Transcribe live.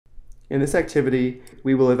In this activity,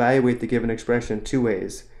 we will evaluate the given expression two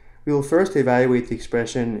ways. We will first evaluate the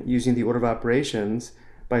expression using the order of operations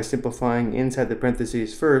by simplifying inside the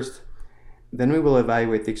parentheses first. Then we will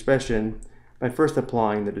evaluate the expression by first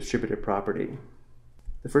applying the distributive property.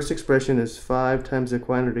 The first expression is 5 times the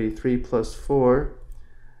quantity 3 plus 4.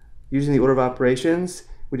 Using the order of operations,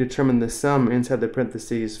 we determine the sum inside the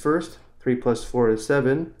parentheses first. 3 plus 4 is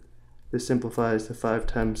 7. This simplifies to 5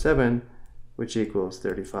 times 7, which equals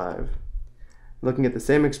 35. Looking at the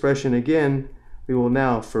same expression again, we will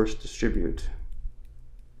now first distribute.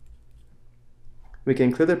 We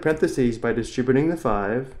can clear the parentheses by distributing the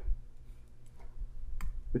 5,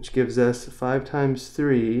 which gives us 5 times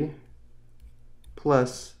 3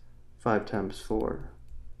 plus 5 times 4.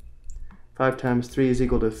 5 times 3 is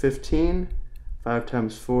equal to 15. 5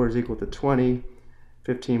 times 4 is equal to 20.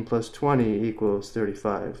 15 plus 20 equals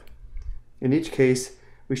 35. In each case,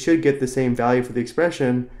 we should get the same value for the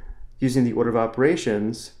expression using the order of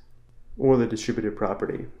operations or the distributive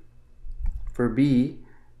property. For B,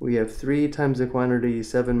 we have 3 times the quantity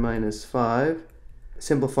 7 minus 5.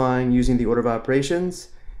 Simplifying using the order of operations,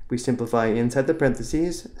 we simplify inside the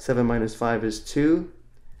parentheses. 7 minus 5 is 2.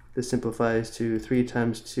 This simplifies to 3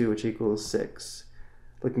 times 2, which equals 6.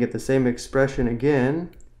 Looking at the same expression again,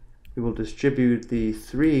 we will distribute the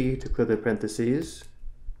 3 to clear the parentheses,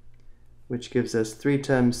 which gives us 3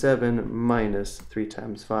 times 7 minus 3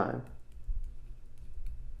 times 5.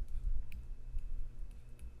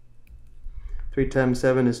 3 times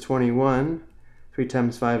 7 is 21. 3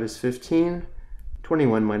 times 5 is 15.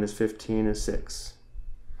 21 minus 15 is 6.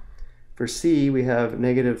 For C, we have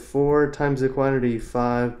negative 4 times the quantity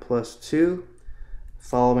 5 plus 2.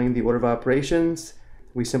 Following the order of operations,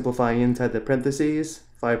 we simplify inside the parentheses.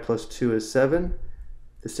 5 plus 2 is 7.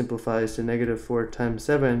 This simplifies to negative 4 times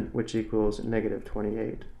 7, which equals negative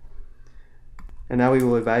 28. And now we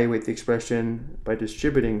will evaluate the expression by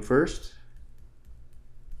distributing first.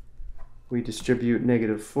 We distribute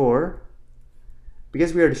negative 4.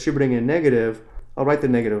 Because we are distributing a negative, I'll write the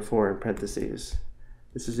negative 4 in parentheses.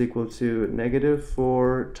 This is equal to negative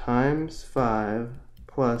 4 times 5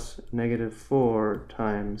 plus negative 4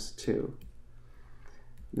 times 2.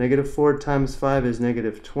 Negative 4 times 5 is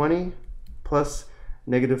negative 20, plus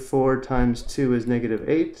negative 4 times 2 is negative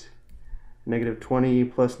 8. Negative 20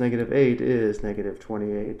 plus negative 8 is negative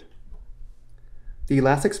 28. The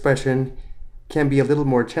last expression can be a little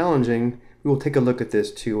more challenging. We will take a look at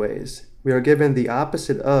this two ways. We are given the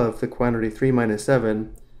opposite of the quantity 3 minus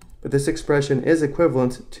 7, but this expression is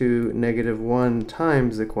equivalent to negative 1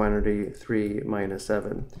 times the quantity 3 minus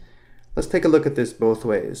 7. Let's take a look at this both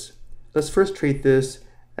ways. Let's first treat this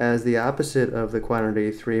as the opposite of the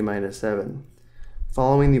quantity 3 minus 7.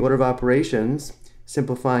 Following the order of operations,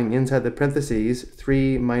 simplifying inside the parentheses,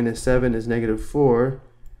 3 minus 7 is negative 4.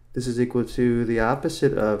 This is equal to the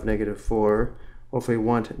opposite of negative 4, or if we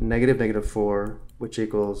want negative 4, which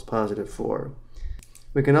equals positive 4.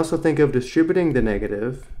 We can also think of distributing the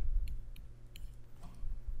negative.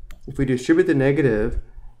 If we distribute the negative,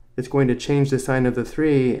 it's going to change the sign of the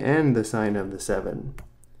 3 and the sign of the 7.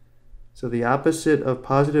 So the opposite of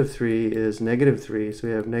positive 3 is negative 3, so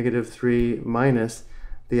we have negative 3 minus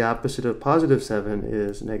the opposite of positive 7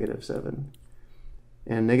 is negative 7.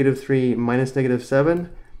 And negative 3 minus negative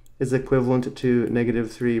 7 is equivalent to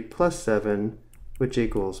negative 3 plus 7, which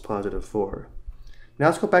equals positive 4. Now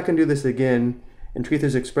let's go back and do this again and treat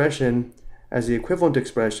this expression as the equivalent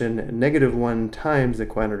expression negative 1 times the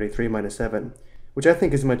quantity 3 minus 7, which I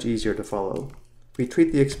think is much easier to follow. We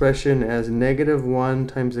treat the expression as negative 1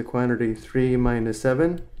 times the quantity 3 minus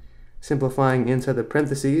 7. Simplifying inside the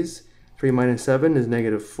parentheses, 3 minus 7 is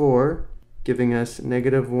negative 4, giving us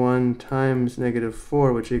negative 1 times negative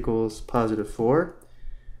 4, which equals positive 4.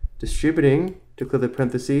 Distributing, to clear the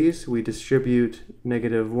parentheses, we distribute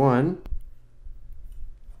negative 1,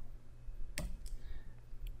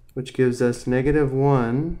 which gives us negative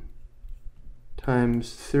 1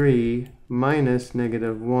 times 3 minus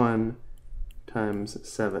negative 1 times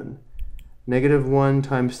 7. Negative 1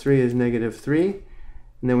 times 3 is negative 3,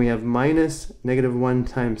 and then we have minus negative 1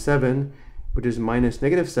 times 7, which is minus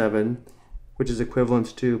negative 7, which is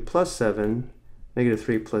equivalent to plus 7. Negative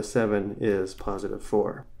 3 plus 7 is positive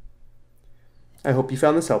 4. I hope you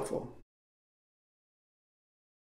found this helpful.